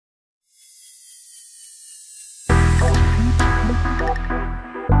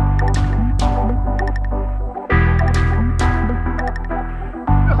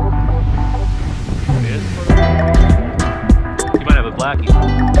blackie.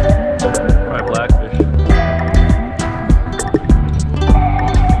 Try blackfish. See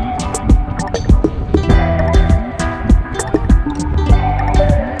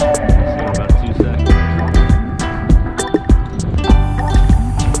in about 2 seconds.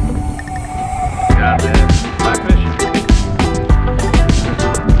 Got that blackfish.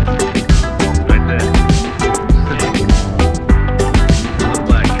 Right there. Little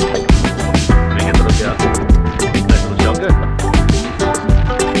black. Bring it to look out. Nice little shell. Good.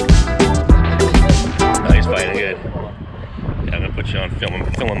 Oh, he's fighting good. Yeah, I'm gonna put you on film.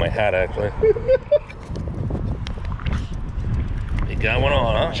 I'm filming my hat actually. You got one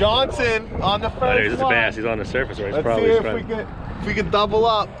on, huh? Johnson on the first one. There's a bass. He's on the surface, right? He's Let's probably see if trying. we can double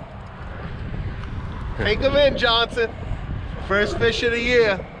up. Take him in, Johnson. First fish of the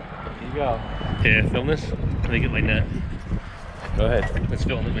year. Here you go. Yeah, film this. Let me get my net. Go ahead. Let's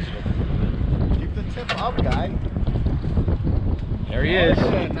film it. Keep the tip up, guy. There he is.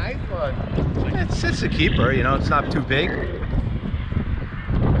 Yeah, nice one. It's a keeper, you know, it's not too big.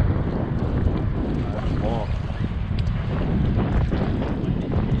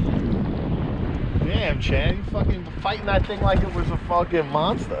 Damn, Chad, you fucking fighting that thing like it was a fucking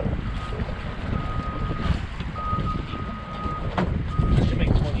monster. That should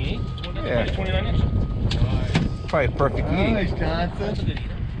make 28, 29 inches. Probably perfect eating. Nice, Johnson.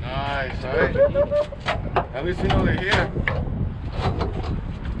 Nice, alright. At least we know they're here.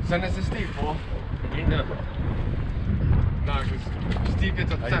 Send us to Steve, fool. Nah, because Steve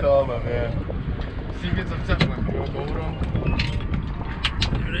gets upset. I told him, yeah. Steve gets upset when we don't go with him.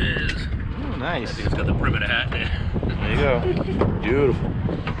 There it is. Oh, nice. I think it's got the brim of the hat there. There you go. Beautiful.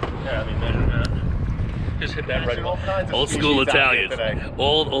 Yeah, I mean, measure that. Just hit that right. All kinds of Old school species out here Italians. today.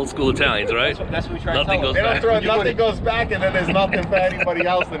 Old school Italians, right? That's what we try to Nothing tell goes They don't back. throw nothing goes back, and then there's nothing for anybody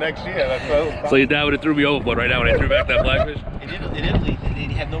else the next year. That's So your dad would have threw me overboard right now when I threw back that blackfish. In Italy,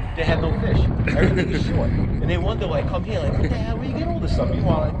 they had no fish. Everything is short, and they wonder why I come here like, what the hell? Where you get all this stuff?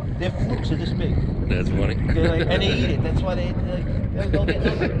 Meanwhile, like, their flukes are this big. That's funny. They're like, and they eat it. That's why they don't get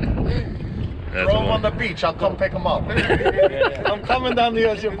nothing. That's Throw them on funny. the beach. I'll come pick them up. I'm coming down the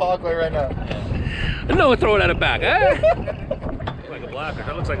Ocean Parkway right now. No, throw it at it back. Eh? Like a blackfish.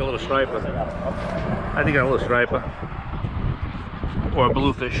 That looks like a little striper. I think a little striper. Or a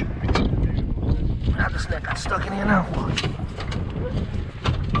bluefish. Ah, this net got stuck in here now.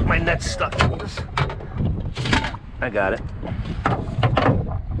 My net's stuck in this. I got it.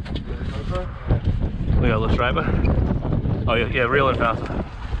 We got a little striper. Oh yeah, reel it faster.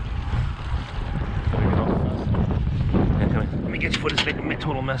 Yeah, come here. Let me get your foot. It's making a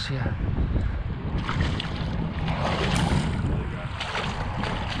total mess here.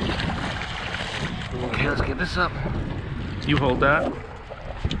 Okay, let's get this up. You hold that.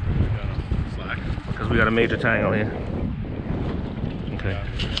 Because we got a major tangle here. Okay.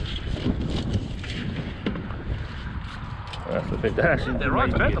 That's the big. Actually, the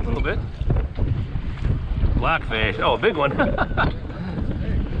rod's bent a little bit. Blackfish. Oh, a big one.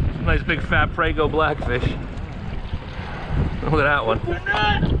 Nice big fat Prego blackfish. Look at that one.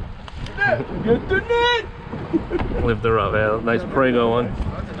 Get the net! Lift her up, yeah. Nice Prego one.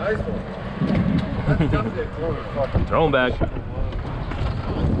 That's a nice one. That's definitely a closer fucking. Throw him back.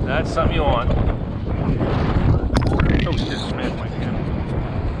 That's something you want. Oh shit, smashed my camera.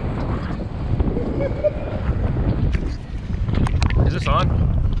 Is this on?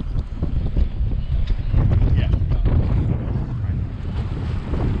 Yeah.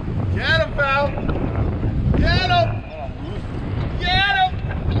 Get him, pal! Get him! Get him!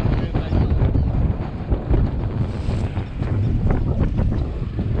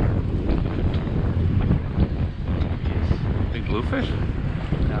 Big bluefish?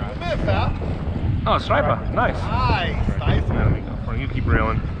 Come in, pal. Oh, striper. Nice. Nice. Nice. There we go. Well, you keep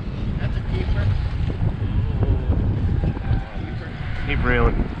reeling. That's a keeper. Keep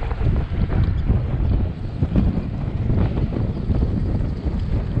reeling.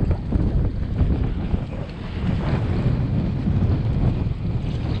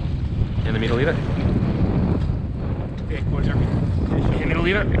 In the middle leader? Okay, what's everything? In the middle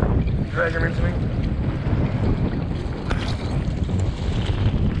leader? Drag him into me.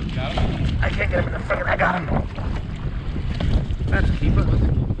 Got him? I can't get him in the front. I got him. That's a keeper.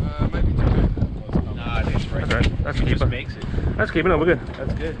 Might be too big. Nah, that's right. That's right. That's a He just keeper. makes it. That's a keeper. No, we're good.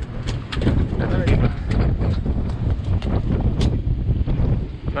 That's good. That's a keeper.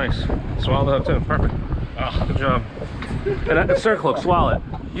 Nice. Swallow the hook too. Perfect. Oh, Good job. And that circle hook, swallow it.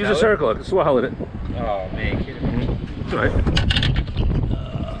 Use a circle hook. Swallowed it. oh man, kidding me. It's alright.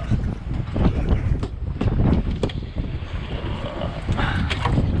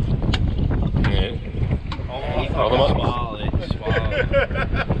 Hold them up. Swallow it. Swallow it.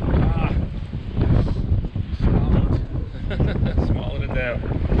 Swallowed it down.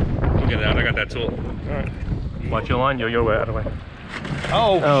 We'll get it out. I got that tool. All right. Watch your line. You're your way out of the way.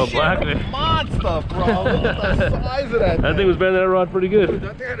 Oh, shit, Blackfish. Monster, bro. Look at the size of that. That thing was bending that rod pretty good.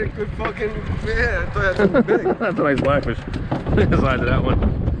 That thing had a good fucking, yeah, I thought it had something big. That's a nice blackfish. Look at the size of that one.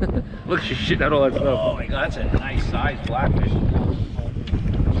 Look, she's shitting out all that stuff. Oh my god, that's a nice size blackfish.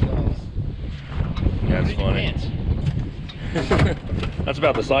 That's funny. That's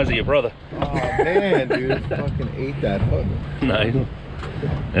about the size of your brother. Oh man, dude, fucking ate that hook. Nice.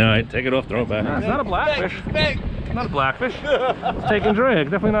 All right, take it off, throw it back. It's not a blackfish. Not a blackfish. It's taking drag.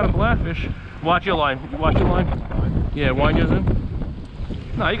 Definitely not a blackfish. Watch your line. You watch your line. Yeah, wind yours in.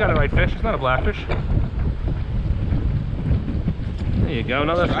 No, you got the right fish. It's not a blackfish. There you go.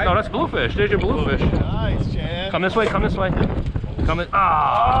 No, that's bluefish. There's your bluefish. Nice, champ. Come this way. Come this way. Come this.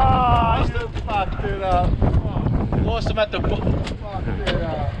 Ah! I still fucked it up. Lost him at the book. Fucked it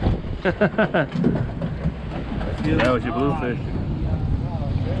up. That was your bluefish.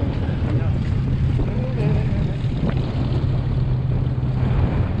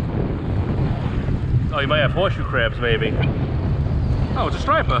 Oh, you might have horseshoe crabs, maybe. Oh, it's a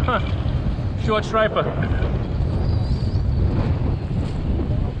striper, huh? Short striper.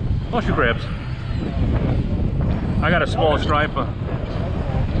 Horseshoe crabs. I got a small striper.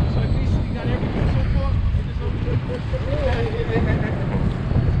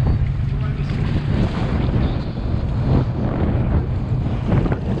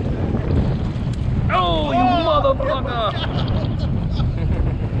 Oh, you motherfucker!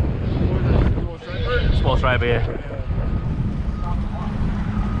 Small striper, yeah.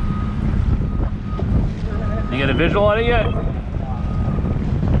 You get a visual on it yet?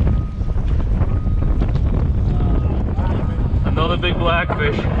 Another big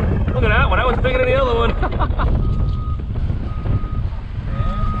blackfish. Look at that one. That one's bigger than the other one.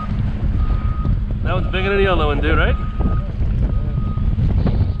 That one's bigger than the other one, dude, right?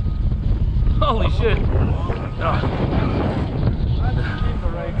 Holy shit. Oh.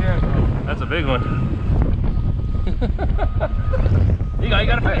 That's a big one. You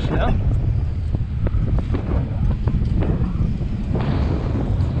got a fish, you know?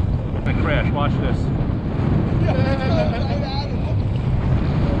 I'm gonna crash, watch this.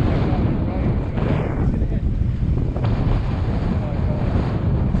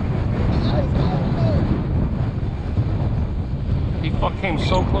 He came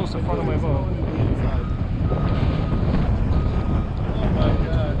so close in front of my boat.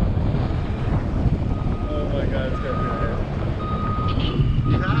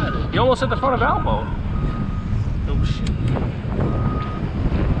 You almost hit the front of our boat. Oh shit.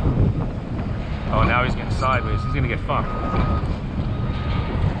 Oh, now he's getting sideways. He's gonna get fucked.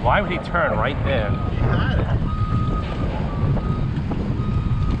 Why would he turn right there?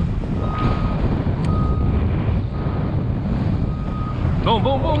 Boom,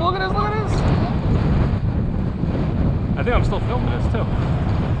 boom, boom. Look at this, look at this. I think I'm still filming this too.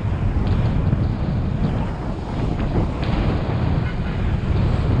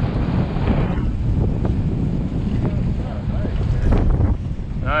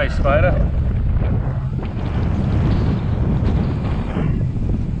 Nice, Spider.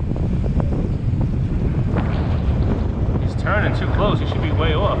 He's turning too close. He should be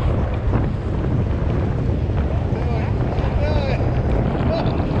way off.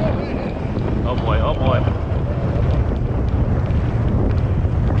 Oh boy, oh boy.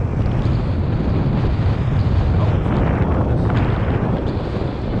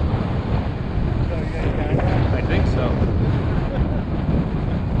 I think so.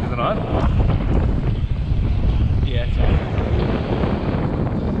 Is it on? Yeah, it's on.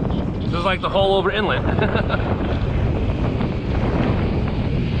 This is like the hole over inlet.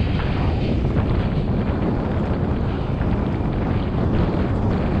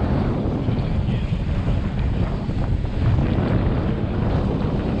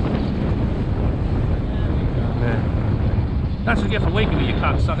 That's what you get for waking me, you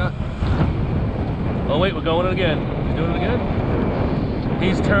cocksucker. Oh wait, we're going again. He's doing it again?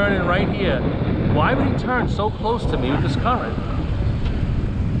 He's turning right here. Why would he turn so close to me with this current?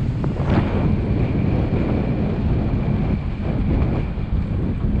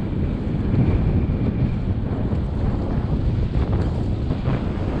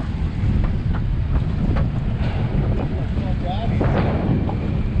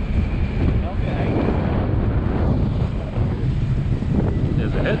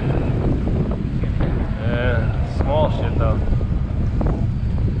 There's a hit. Yeah, small shit though.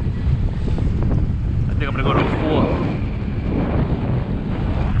 I think I'm gonna go to a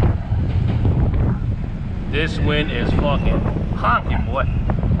 4. This wind is fucking honking, boy.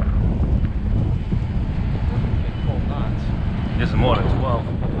 12 knots. This is more than 12.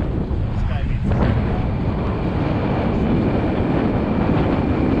 This guy needs to...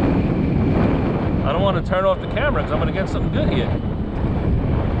 I don't want to turn off the camera because I'm going to get something good here.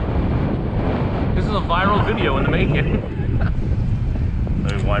 This is a viral video in the making.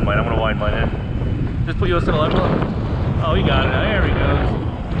 Let me wind mine. I'm going to wind mine in. Just put yours to the left. Oh, he got it now. There he goes.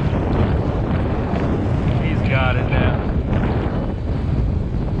 He's got it now.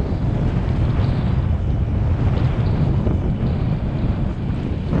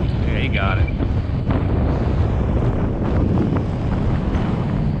 Yeah, he got it.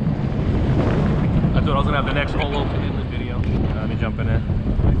 I thought I was going to have the next whole open inlet video. Let me jump in there.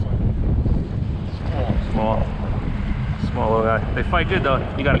 Small little guy. They fight good though.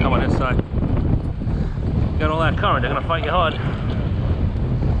 You gotta come on this side. You got all that current, they're gonna fight you hard.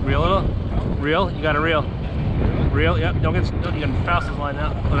 Reel little? Reel? You gotta reel. Reel, yep. Don't get, you got Faust's line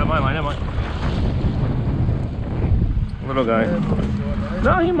now. Oh, that's my line, never mind. Little guy.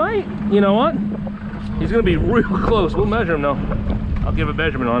 No, he might. You know what? He's gonna be real close. We'll measure him though. I'll give a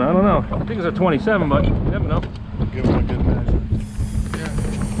measurement on it. I don't know. I think it's a 27, but you never know. Give him a good